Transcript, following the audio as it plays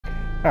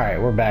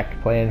Alright, we're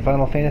back playing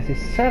Final Fantasy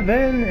VII,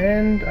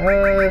 and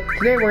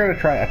today we're going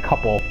to try a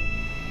couple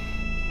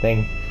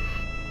things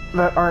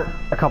that aren't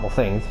a couple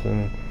things,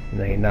 and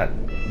may not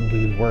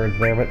lose words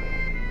there, but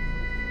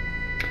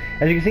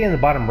as you can see in the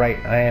bottom right,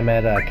 I am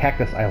at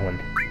Cactus Island,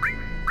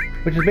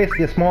 which is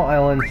basically a small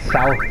island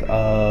south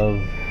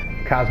of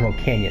Cosmo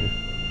Canyon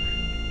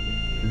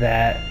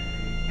that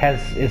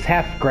is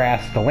half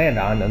grass to land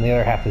on, and the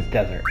other half is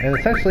desert. And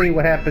essentially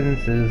what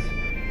happens is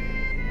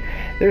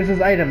there's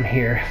this item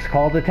here. It's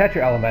called the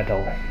Tetra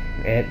Elemental.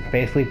 It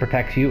basically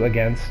protects you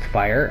against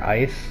fire,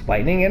 ice,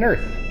 lightning, and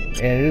earth. And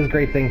it is a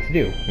great thing to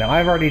do. Now,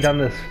 I've already done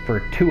this for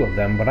 2 of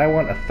them, but I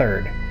want a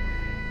 3rd.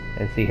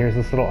 And see, here's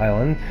this little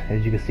island.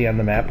 As you can see on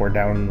the map, we're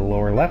down in the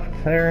lower left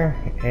there.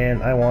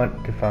 And I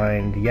want to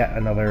find yet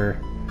another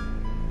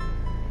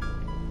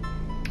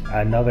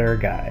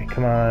guy.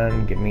 Come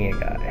on, give me a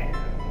guy.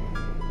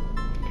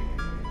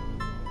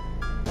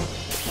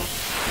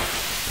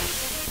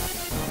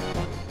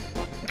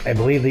 I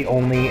believe the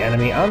only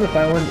enemy on this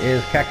island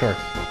is Cactuar.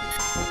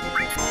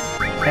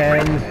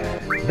 And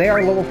they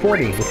are level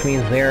 40, which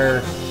means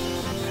they're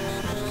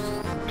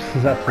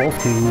susceptible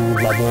to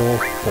level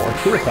 4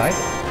 suicide,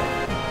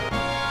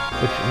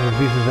 which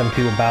reduces them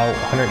to about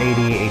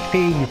 180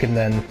 HP. You can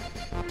then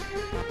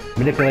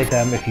manipulate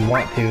them if you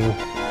want to.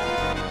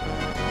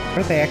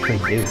 What do they actually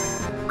do?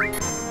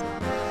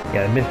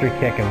 Yeah, the mystery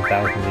kick and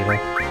 1,000 needle.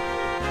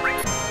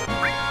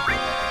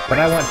 But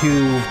I want to,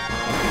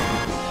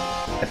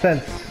 in a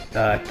sense,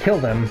 kill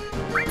them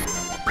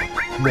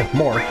with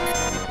morph,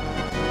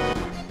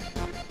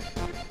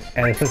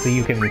 and essentially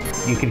you can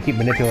keep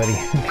manipulating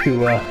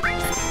to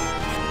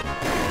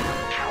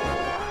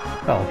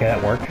oh, okay,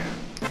 that worked.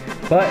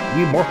 But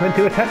you morph them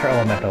into a Tetra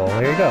Elemental.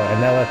 There you go,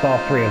 and now that's all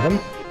 3 of them.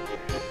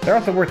 They're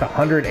also worth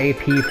 100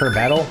 AP per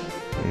battle.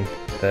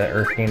 The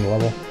Earth gained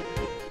level.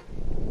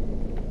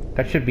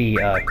 That should be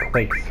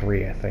Quake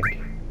 3, I think.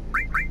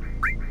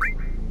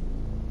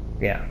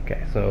 Yeah.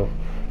 Okay, so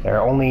there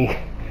are only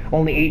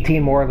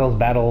 18 more of those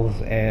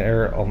battles,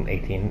 or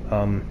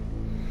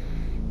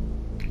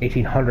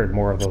 1,800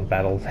 more of those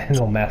battles, and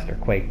they'll master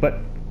Quake. But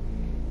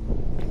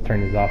let's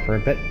turn these off for a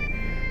bit.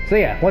 So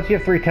yeah, once you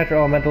have 3 Tetra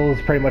Elementals,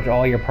 pretty much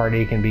all your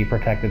party can be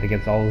protected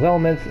against all those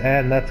elements,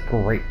 and that's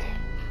great.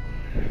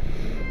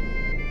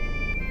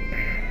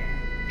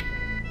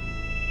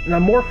 Now,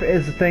 Morph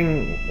is the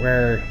thing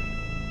where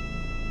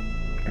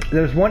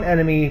there's one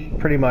enemy,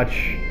 pretty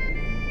much,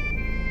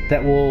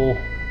 that will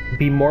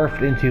be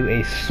morphed into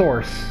a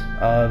source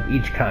of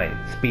each kind.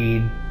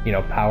 Speed,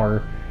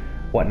 power,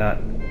 whatnot.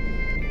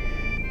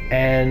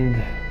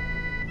 And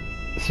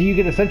so you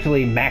can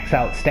essentially max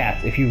out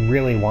stats if you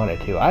really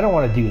wanted to. I don't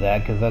want to do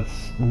that because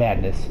that's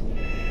madness.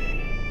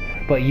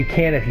 But you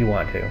can if you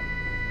want to.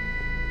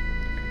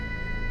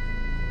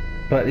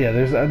 But yeah,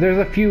 there's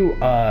a few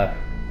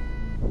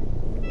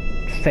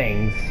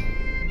things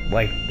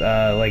like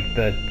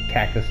the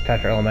Cactus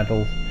Tetra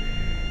Elementals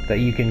that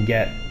you can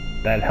get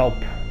that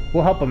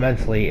will help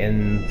immensely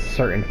in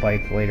certain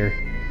fights later.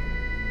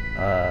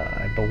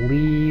 I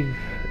believe,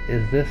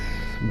 is this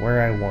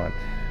where I want?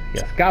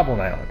 Yes, Goblin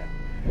Island.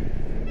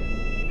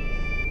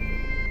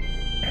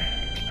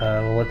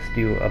 Well, let's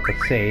do up a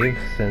save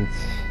since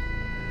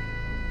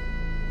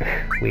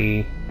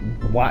we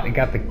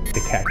got the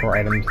Cactuar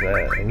items that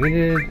I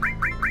needed.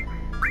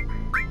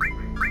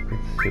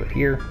 Let's do it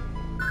here.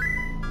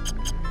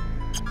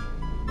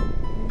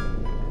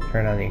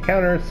 Turn on the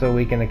encounter so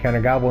we can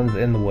encounter goblins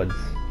in the woods.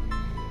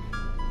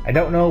 I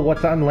don't know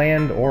what's on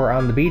land or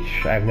on the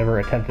beach. I've never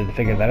attempted to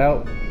figure that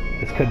out.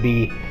 This could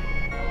be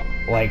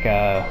like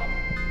a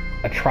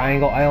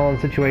triangle island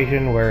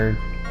situation where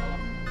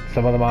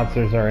some of the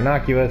monsters are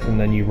innocuous and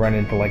then you run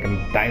into like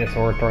a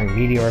dinosaur throwing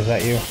meteors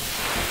at you.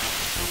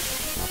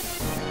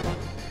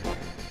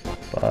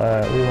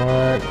 But we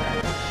want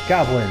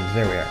goblins.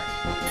 There we are.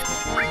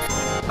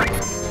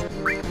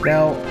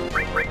 Now,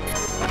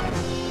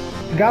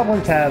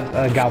 goblins have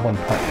a goblin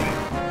punch.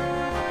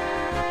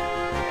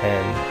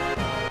 And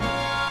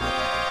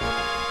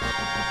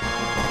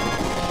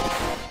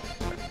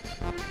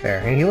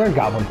there, and he learned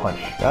Goblin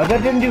Punch. That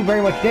didn't do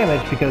very much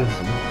damage because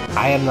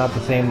I am not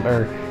the same,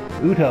 or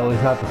Uto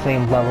is not the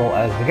same level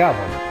as the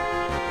Goblin.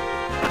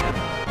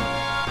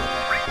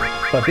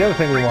 But the other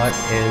thing we want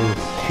is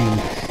to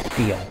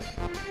steal.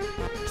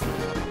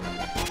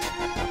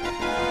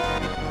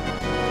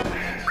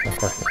 Of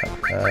course not.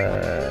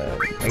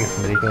 I guess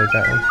manipulate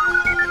that one.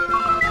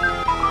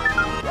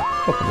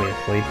 Don't put me to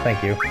sleep,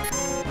 thank you.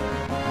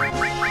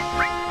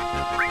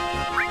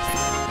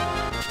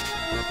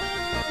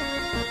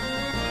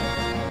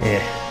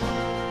 Yeah.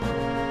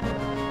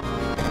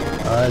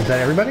 Is that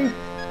everybody?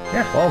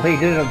 Yeah, well, they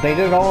did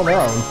it all on their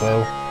own,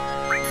 so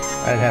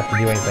I didn't have to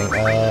do anything.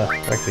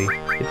 Actually,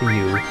 get to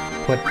use.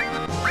 Put...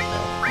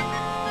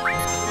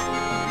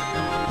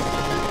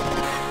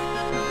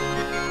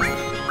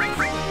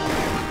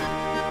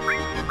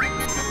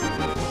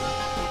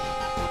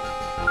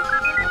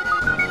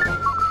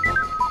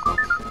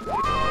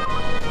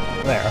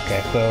 There,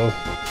 okay, so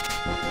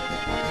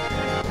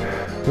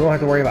We won't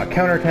have to worry about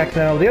counterattacks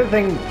now. The other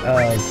thing,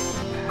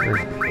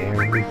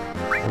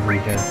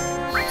 region.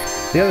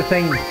 The other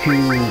thing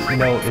to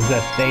note is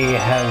that they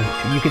have,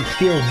 you can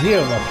steal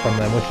Xeonuts from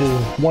them, which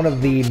is one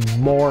of the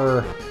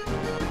more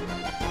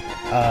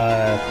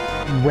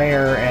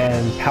rare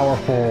and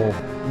powerful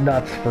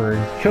nuts for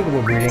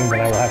chocobo breeding that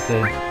I will have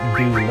to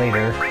do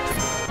later,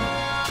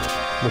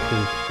 which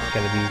is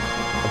going to be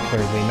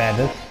absurdly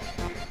madness.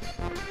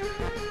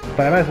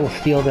 But I might as well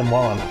steal them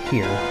while I'm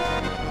here.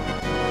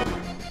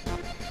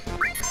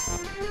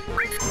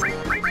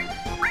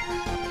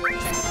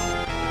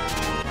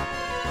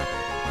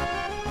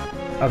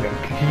 Okay,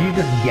 could you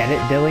just get it,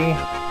 Dilly?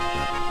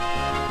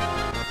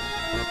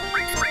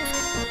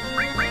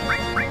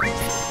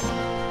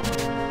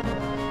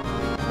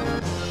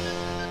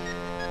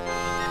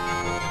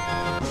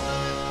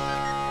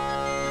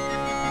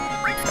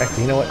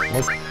 Actually, you know what?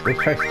 Let's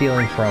try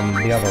stealing from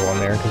the other one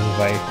there, because if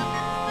I...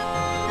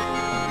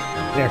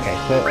 Okay,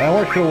 so I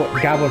want to show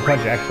what Goblin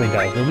Punch actually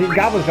does. So these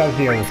goblins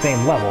obviously are the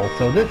same level,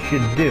 so this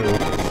should do...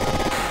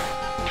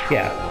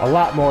 Yeah, a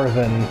lot more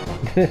than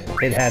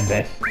it had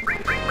been.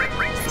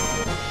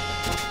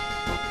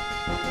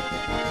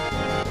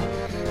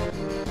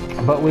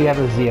 But we have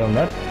a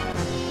Xeonut.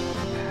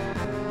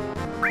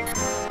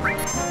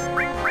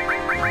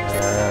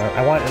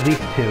 I want at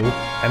least 2.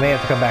 I may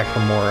have to come back for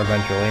more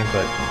eventually,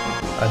 but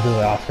I'll do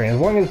it off screen. As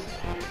long as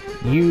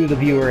you, the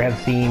viewer, have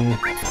seen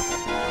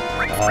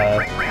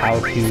how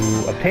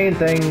to obtain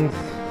things,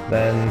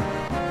 then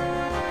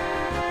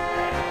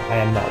I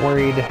am not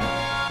worried.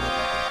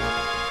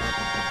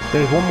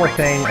 There's one more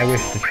thing I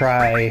wish to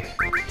try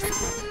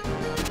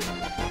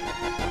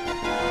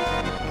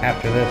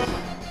after this.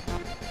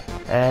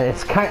 And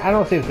it's kind of, I don't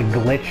know if it's a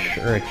glitch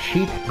or a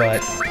cheat,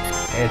 but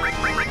it's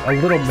a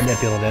little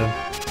manipulative.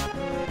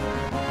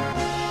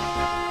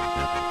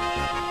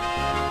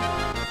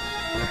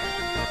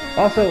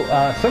 Also,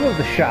 some of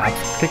the shops,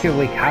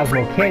 particularly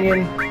Cosmo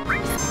Canyon,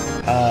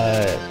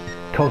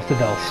 Costa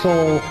del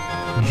Sol,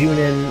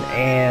 Junin,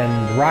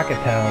 and Rocket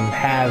Town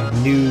have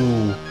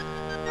new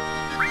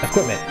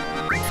equipment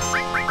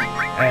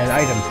and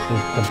items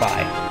to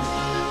buy.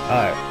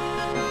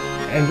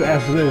 And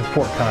as with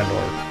Fort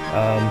Condor.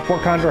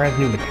 Fort Condor has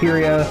new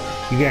materia.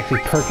 You can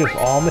actually purchase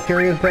all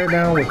materias there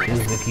now, which is,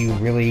 if you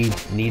really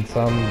need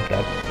some,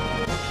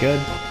 that's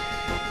good.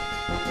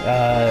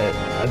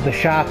 The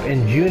shop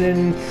in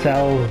Junin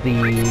sells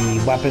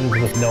the weapons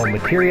with no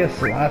materia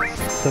slots,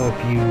 so if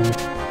you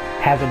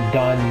haven't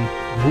done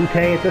Wute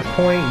at this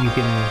point, you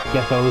can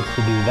get those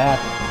to do that,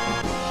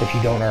 if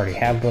you don't already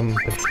have them,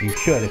 which you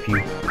should if you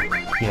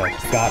know,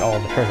 got all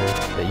the treasures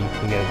that you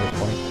can get at this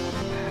point.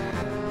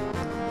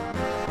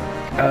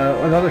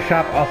 Another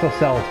shop also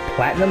sells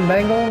platinum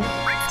bangles,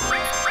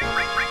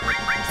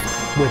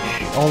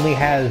 which only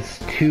has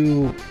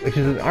 2, which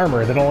is an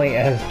armor that only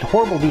has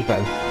horrible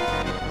defense.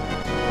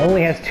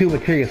 Only has 2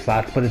 materia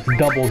slots, but it's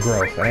double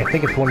growth, and I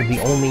think it's one of the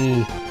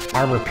only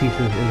armor pieces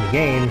in the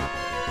game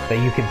that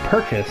you can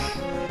purchase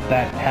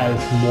that has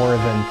more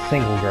than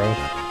single growth.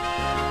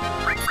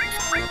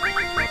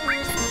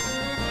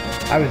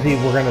 Obviously,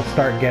 we're gonna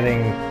start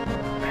getting...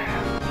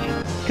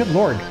 Good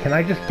lord, can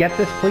I just get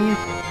this, please?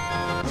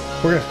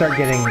 We're gonna start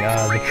getting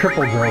the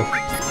triple growth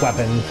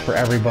weapons for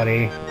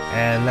everybody,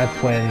 and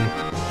that's when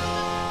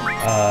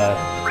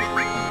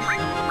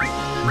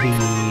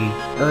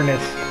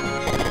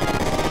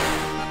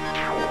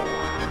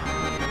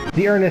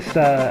the earnest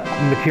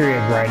materia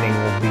grinding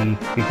will be,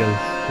 because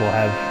we'll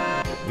have,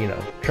 you know,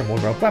 triple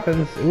growth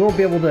weapons. We won't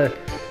be able to,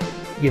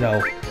 you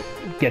know,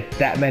 get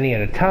that many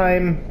at a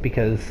time,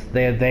 because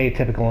they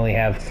typically only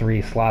have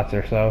 3 slots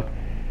or so,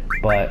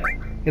 but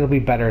it'll be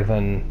better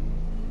than,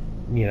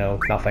 you know,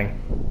 nothing.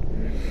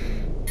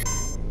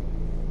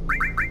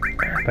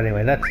 But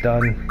anyway, that's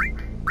done.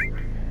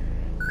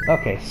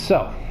 Okay,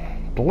 so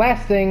the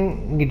last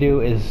thing we can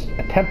do is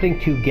attempting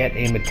to get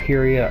a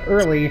materia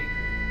early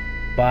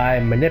by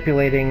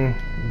manipulating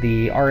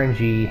the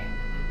RNG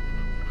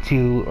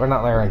to, or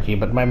not RNG,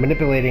 but by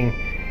manipulating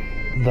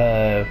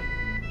the,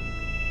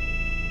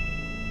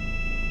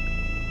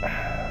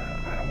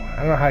 I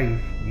don't know how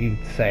you'd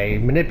say,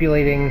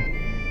 manipulating.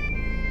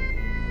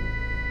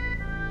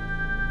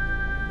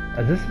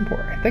 Is this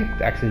important? I think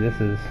actually this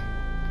is...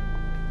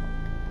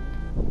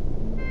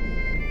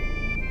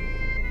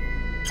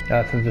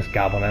 this is just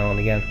Goblin Island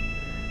again.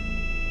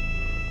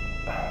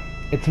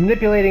 It's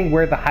manipulating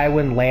where the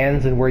Highwind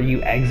lands and where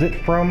you exit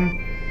from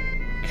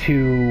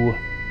to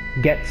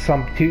get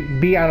to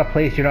be on a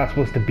place you're not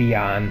supposed to be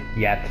on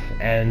yet,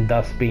 and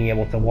thus being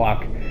able to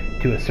walk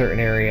to a certain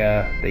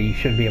area that you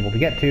should be able to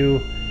get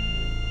to.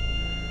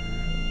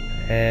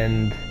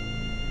 And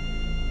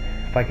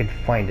if I could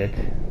find it.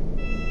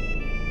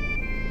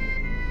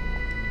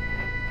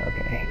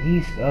 Okay,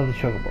 east of the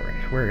Chocobo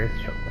Ranch. Where is the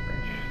Chocobo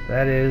Ranch?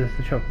 That is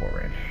the Chocobo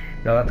Ranch.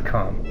 No, that's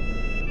Calm.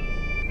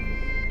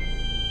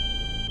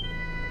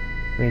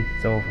 Means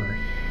it's over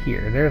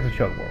here. There's the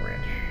Chocobo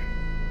Ranch.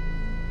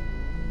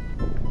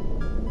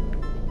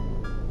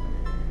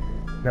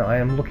 Now I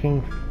am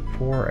looking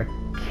for a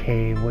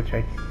cave, which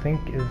I think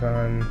is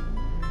on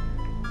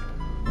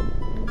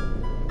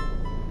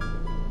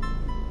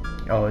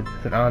Oh, is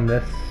it on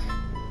this?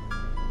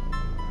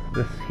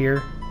 This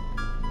here?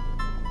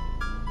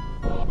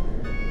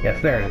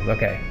 Yes, there it is.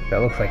 Okay, that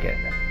looks like it.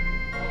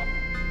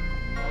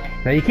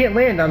 Now you can't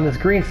land on this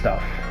green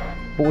stuff,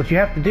 but what you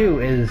have to do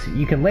is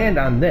you can land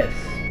on this.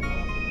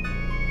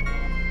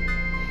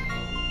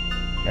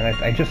 And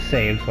I just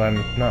saved, so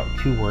I'm not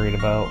too worried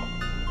about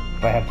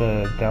if I have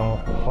to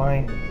download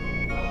flying.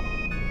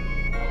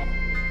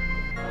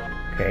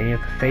 Okay, you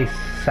have to face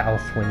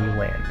south when you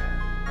land.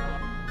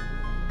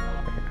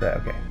 Like that,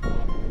 okay.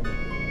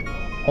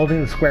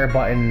 Holding the square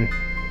button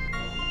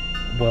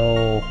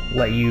will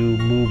let you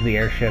move the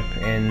airship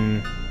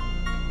in.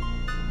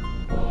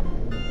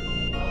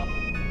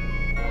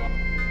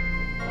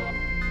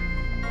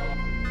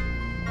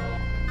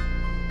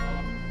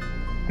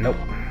 Nope.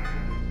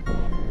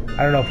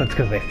 I don't know if it's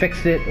because they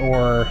fixed it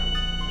or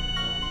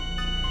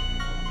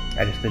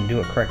I just didn't do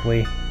it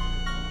correctly.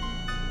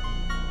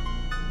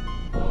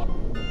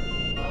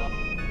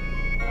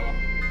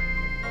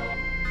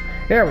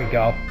 There we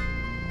go.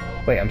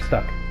 Wait, I'm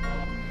stuck.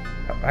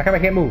 How come I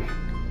can't move?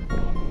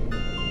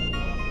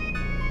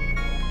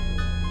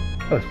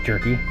 Oh, it's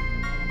jerky.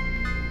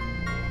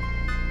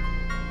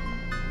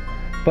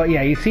 But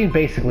yeah, you've seen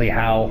basically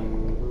how...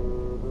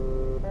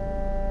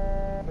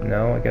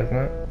 No, I guess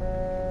not.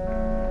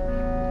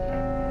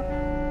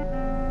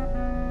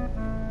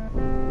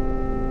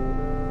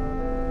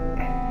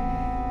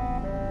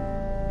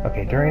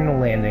 Okay, during the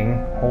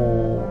landing,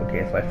 hold...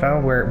 Okay, so I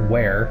found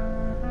where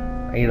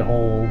I need to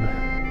hold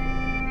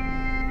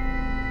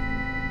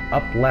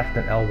up, left,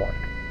 and L1.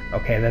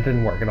 Okay, that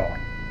didn't work at all.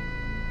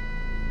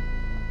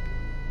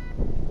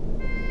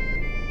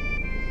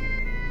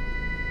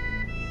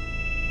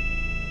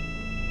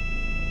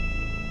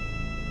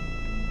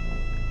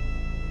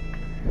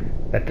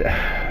 That...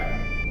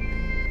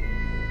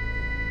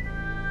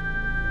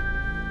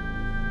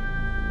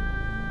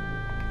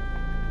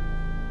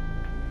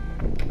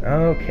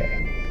 Okay.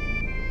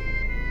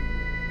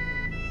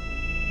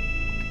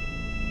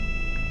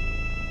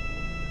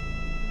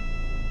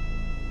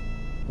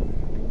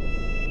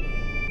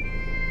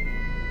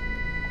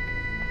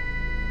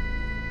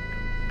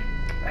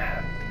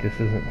 This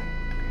isn't...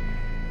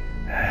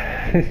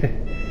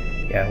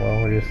 Yeah,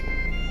 well, we're just...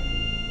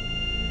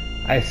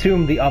 I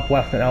assume the up,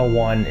 left, and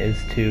L1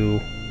 is to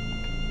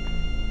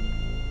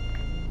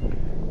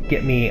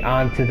get me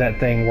onto that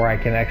thing where I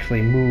can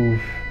actually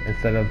move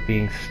instead of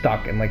being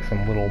stuck in like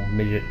some little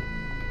midget.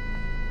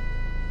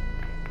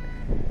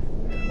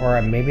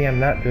 Or maybe I'm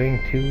not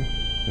doing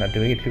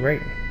it too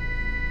right.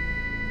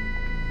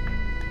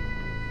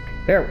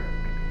 There.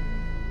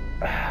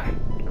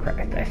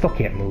 Crap, I still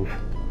can't move.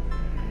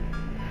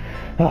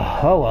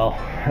 Oh well.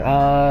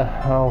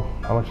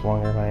 How much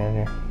longer am I in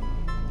here?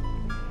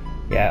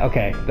 Yeah,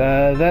 okay.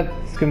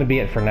 That's gonna be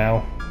it for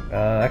now.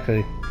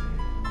 Actually,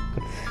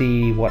 let's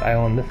see what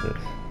island this is.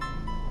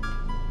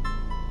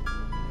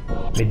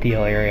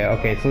 Mid-deal area.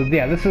 Okay, so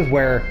yeah, this is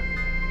where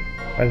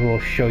I will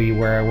show you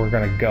where we're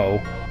gonna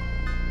go.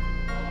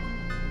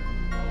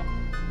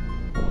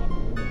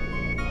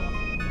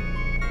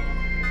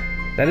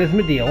 That is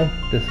Mid-deal.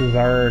 This is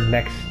our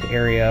next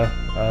area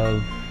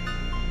of,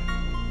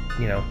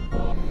 you know.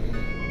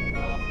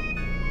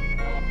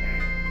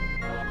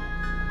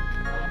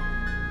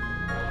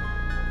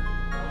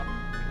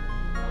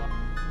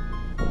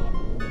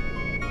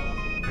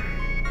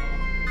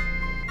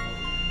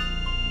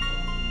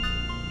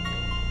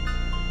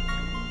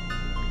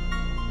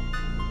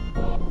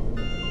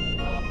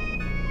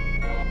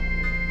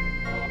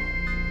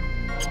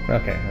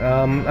 Okay,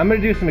 I'm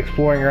gonna do some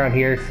exploring around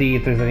here, see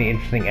if there's any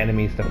interesting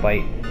enemies to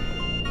fight.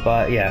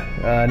 But yeah,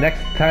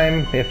 next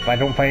time, if I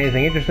don't find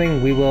anything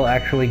interesting, we will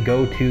actually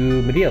go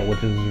to Mid-deal,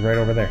 which is right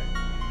over there.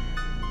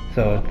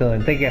 So,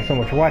 thank you guys so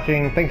much for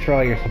watching, thanks for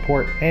all your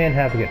support, and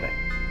have a good night.